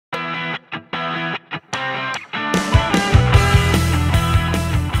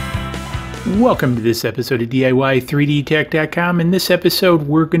Welcome to this episode of DIY3DTech.com. In this episode,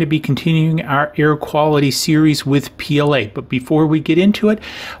 we're going to be continuing our air quality series with PLA. But before we get into it,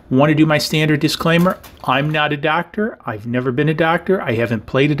 I want to do my standard disclaimer. I'm not a doctor. I've never been a doctor. I haven't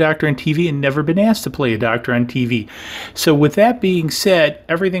played a doctor on TV and never been asked to play a doctor on TV. So with that being said,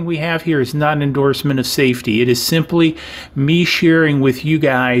 everything we have here is not an endorsement of safety. It is simply me sharing with you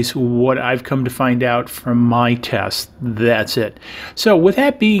guys what I've come to find out from my test. That's it. So with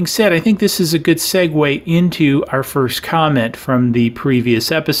that being said, I think this is a good segue into our first comment from the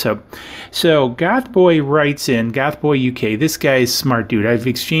previous episode. So Gothboy writes in, Gothboy UK, this guy is a smart dude. I've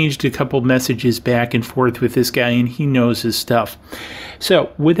exchanged a couple messages back and forth with this guy and he knows his stuff.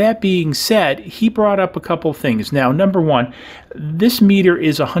 So with that being said, he brought up a couple things. Now, number one, this meter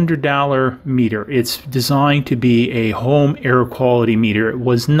is a $100 meter. It's designed to be a home air quality meter. It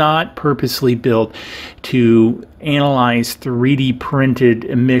was not purposely built to analyze 3D printed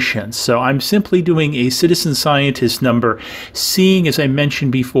emissions. So I'm simply doing a citizen scientist number, seeing, as I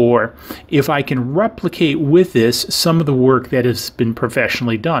mentioned before, if I can replicate with this some of the work that has been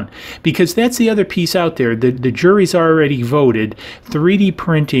professionally done. Because that's the other piece out there. The jury's already voted. 3D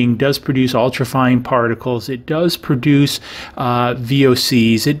printing does produce ultrafine particles. It does produce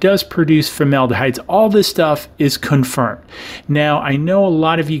VOCs. It does produce formaldehydes. All this stuff is confirmed. Now, I know a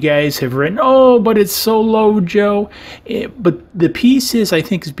lot of you guys have written, oh, but it's so low, Joe. But the piece is, I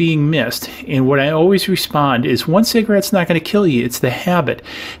think, is being missed. And what I always respond is, one cigarette's not going to kill you. It's the habit.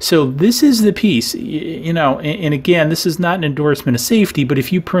 So this is the piece, you know, and again, this is not an endorsement of safety, but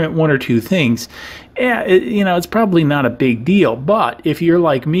if you print one or two things, yeah, you know, it's probably not a big deal. But if you're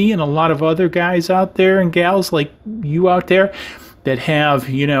like me and a lot of other guys out there and gals like you out there that have,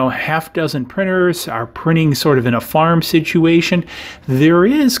 you know, half dozen printers, are printing sort of in a farm situation, there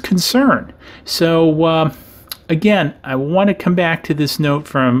is concern. So, again, I want to come back to this note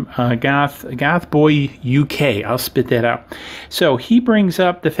from Gothboy UK. I'll spit that out. So he brings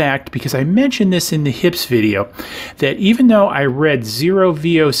up the fact, because I mentioned this in the hips video, that even though I read 0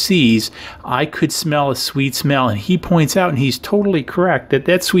 VOCs, I could smell a sweet smell. And he points out, and he's totally correct, that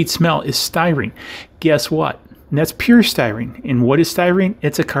that sweet smell is styrene. Guess what? And that's pure styrene. And what is styrene?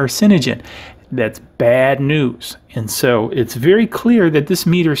 It's a carcinogen. That's bad news. And so it's very clear that this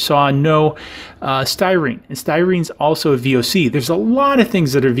meter saw no styrene. And styrene's also a VOC. There's a lot of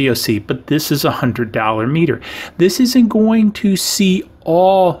things that are VOC, but this is a $100 meter. This isn't going to see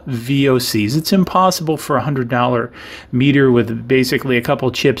all VOCs. It's impossible for a $100 meter with basically a couple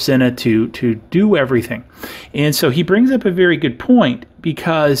chips in it to do everything. And so he brings up a very good point,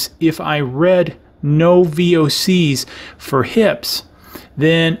 because if I read no VOCs for hips,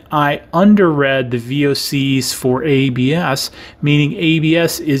 then I underread the VOCs for ABS, meaning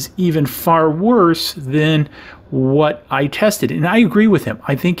ABS is even far worse than what I tested. And I agree with him.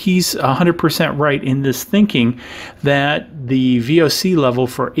 I think he's 100% right in this thinking that the VOC level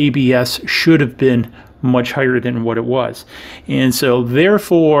for ABS should have been much higher than what it was. And so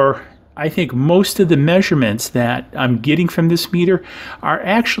therefore, I think most of the measurements that I'm getting from this meter are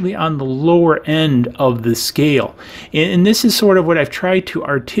actually on the lower end of the scale. And this is sort of what I've tried to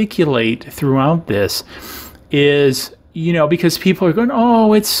articulate throughout this is, you know, because people are going,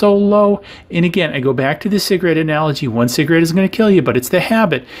 oh, it's so low. And again, I go back to the cigarette analogy. One cigarette is going to kill you, but it's the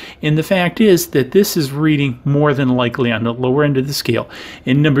habit. And the fact is that this is reading more than likely on the lower end of the scale.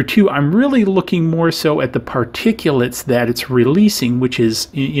 And number two, I'm really looking more so at the particulates that it's releasing, which is,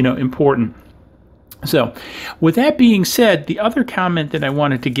 you know, important. So with that being said, the other comment that I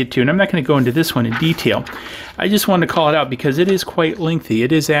wanted to get to, and I'm not going to go into this one in detail, I just wanted to call it out because it is quite lengthy.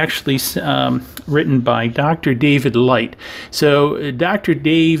 It is actually written by Dr. David Light. So Dr.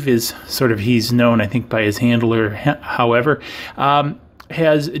 Dave is sort of, he's known, I think, by his handler, however,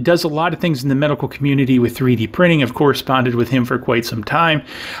 does a lot of things in the medical community with 3D printing. I've corresponded with him for quite some time.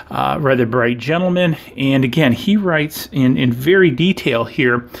 Rather bright gentleman. And again, he writes in very detail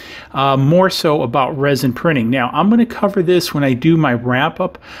here, more so about resin printing. Now, I'm going to cover this when I do my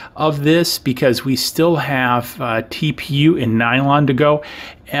wrap-up of this, because we still have TPU and nylon to go.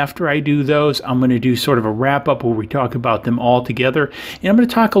 After I do those, I'm going to do sort of a wrap-up where we talk about them all together. And I'm going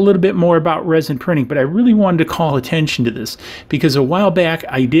to talk a little bit more about resin printing, but I really wanted to call attention to this because a while back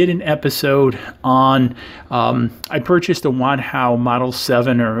I did an episode on, I purchased a Wanhao Model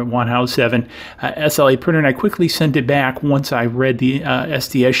 7 or Wanhao 7 SLA printer, and I quickly sent it back once I read the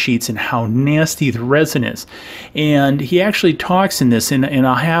SDS sheets and how nasty the resin is. And he actually talks in this, and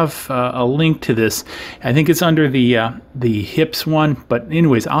I'll have a link to this. I think it's under the HIPS one, but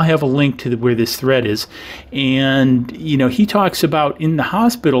anyways, anyways, I'll have a link to where this thread is. And, you know, he talks about in the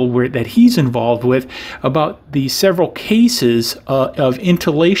hospital that he's involved with about the several cases of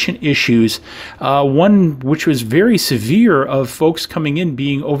inhalation issues. One which was very severe, of folks coming in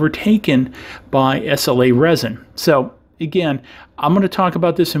being overtaken by SLA resin. So again, I'm going to talk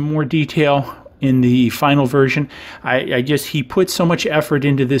about this in more detail in the final version. He put so much effort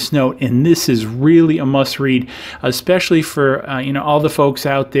into this note, and this is really a must read, especially for you know, all the folks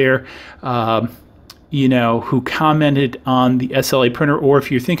out there you know, who commented on the SLA printer, or if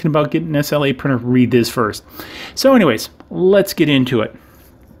you're thinking about getting an SLA printer, read this first. So anyways, let's get into it.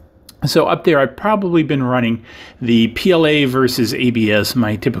 So up there, I've probably been running the PLA versus ABS,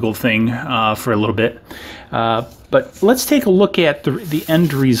 my typical thing, for a little bit. But let's take a look at the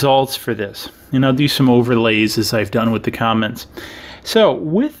end results for this. And I'll do some overlays as I've done with the comments. So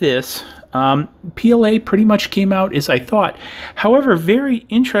with this, PLA pretty much came out as I thought. However, very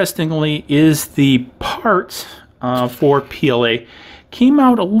interestingly is the parts for PLA came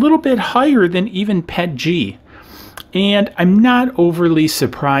out a little bit higher than even PETG. And I'm not overly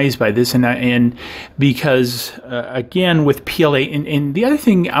surprised by this, and because, again, with PLA, and the other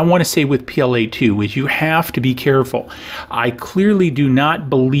thing I want to say with PLA too is you have to be careful. I clearly do not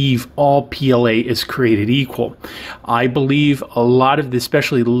believe all PLA is created equal. I believe a lot of the,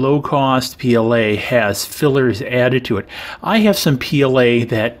 especially low-cost PLA, has fillers added to it. I have some PLA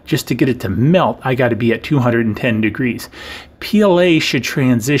that, just to get it to melt, I got to be at 210 degrees. PLA should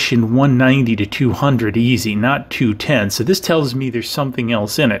transition 190 to 200 easy, not 210. So this tells me there's something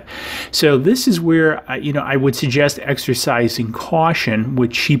else in it. So this is where you know, I would suggest exercising caution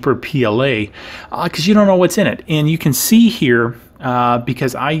with cheaper PLA because you don't know what's in it. And you can see here,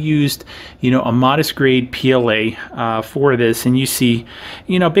 because I used, you know, a modest grade PLA for this, and you see,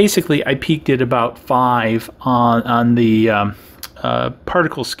 you know, basically I peaked at about 5 on the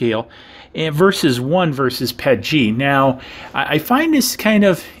particle scale, versus 1 versus PETG. Now, I find this kind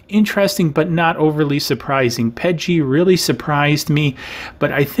of interesting but not overly surprising. PETG really surprised me, but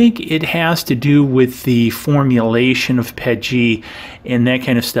I think it has to do with the formulation of PETG and that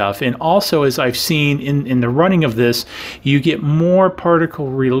kind of stuff. And also, as I've seen in the running of this, you get more particle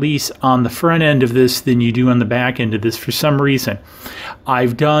release on the front end of this than you do on the back end of this for some reason.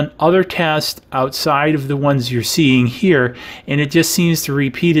 I've done other tests outside of the ones you're seeing here, and it just seems to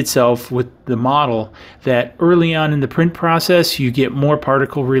repeat itself with the model that early on in the print process you get more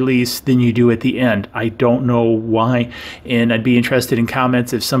particle release than you do at the end. I don't know why, and I'd be interested in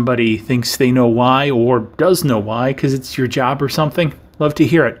comments if somebody thinks they know why or does know why, because it's your job or something. Love to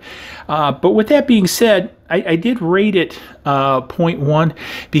hear it. But with that being said, I did rate it 0.1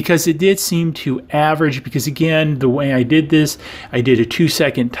 because it did seem to average, because again, the way I did this, I did a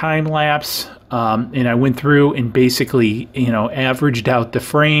 2-second time lapse, and I went through and basically, you know, averaged out the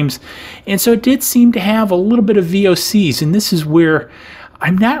frames. And so it did seem to have a little bit of VOCs, and this is where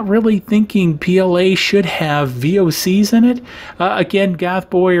I'm not really thinking PLA should have VOCs in it. Again,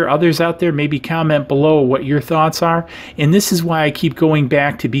 Gothboy or others out there, maybe comment below what your thoughts are. And this is why I keep going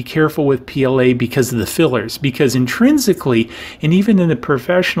back to be careful with PLA, because of the fillers. Because intrinsically, and even in the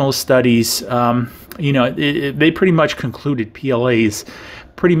professional studies, you know, they pretty much concluded PLA's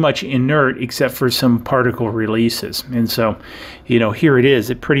pretty much inert except for some particle releases. And so, you know, here it is.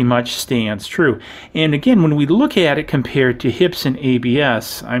 It pretty much stands true. And again, when we look at it compared to HIPS and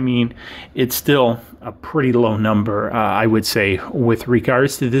ABS, I mean, it's still a pretty low number, I would say, with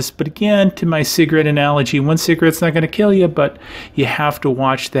regards to this. But again, to my cigarette analogy, one cigarette's not going to kill you, but you have to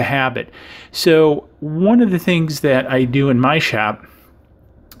watch the habit. So one of the things that I do in my shop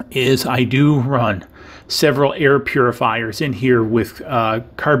is I do run several air purifiers in here with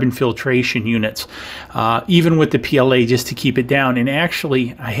carbon filtration units, even with the PLA, just to keep it down. And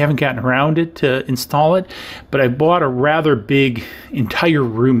actually, I haven't gotten around it to install it, but I bought a rather big entire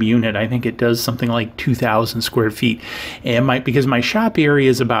room unit. I think it does something like 2,000 square feet. And because my shop area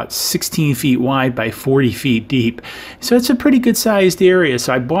is about 16 feet wide by 40 feet deep. So it's a pretty good sized area.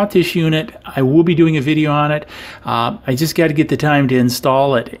 So I bought this unit. I will be doing a video on it. I just got to get the time to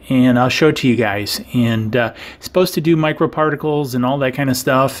install it, and I'll show it to you guys. And it's supposed to do microparticles and all that kind of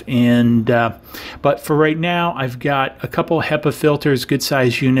stuff. And but for right now, I've got a couple HEPA filters, good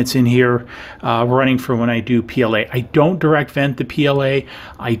size units in here running for when I do PLA. I don't direct vent the PLA.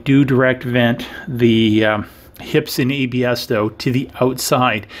 I do direct vent the HIPS and ABS though to the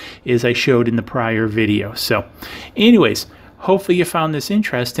outside, as I showed in the prior video. So anyways, hopefully you found this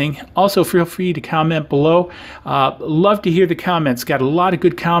interesting. Also, feel free to comment below. Love to hear the comments. Got a lot of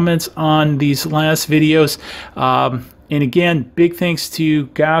good comments on these last videos. And again, big thanks to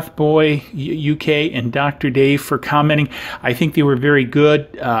Gothboy UK and Dr. Dave for commenting. I think they were very good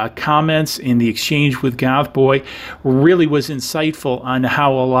comments, in the exchange with Gothboy really was insightful on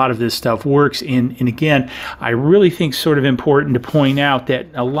how a lot of this stuff works. And again, I really think sort of important to point out that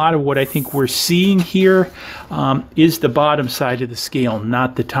a lot of what I think we're seeing here is the bottom side of the scale,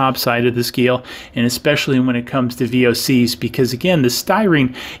 not the top side of the scale, and especially when it comes to VOCs, because again, the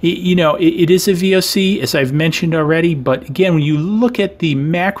styrene, it is a VOC, as I've mentioned already, but again, when you look at the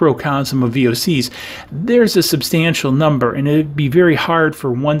macrocosm of VOCs, there's a substantial number, and it'd be very hard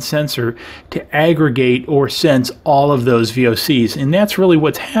for one sensor to aggregate or sense all of those VOCs. And that's really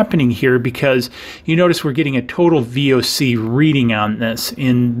what's happening here, because you notice we're getting a total VOC reading on this,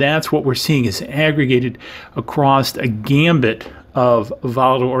 and that's what we're seeing is aggregated across a gambit of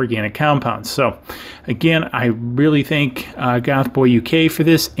volatile organic compounds. So again, I really thank Gothboy UK for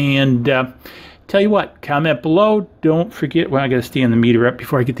this, and tell you what, comment below. Don't forget, well, I got to stand the meter up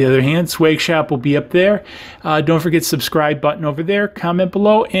before I get the other hand. Swag Shop will be up there. Don't forget subscribe button over there. Comment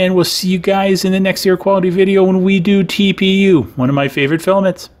below, and we'll see you guys in the next air quality video when we do TPU, one of my favorite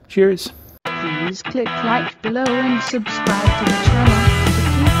filaments. Cheers. Please click right below and subscribe to the channel to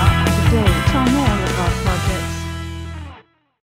keep up to date on all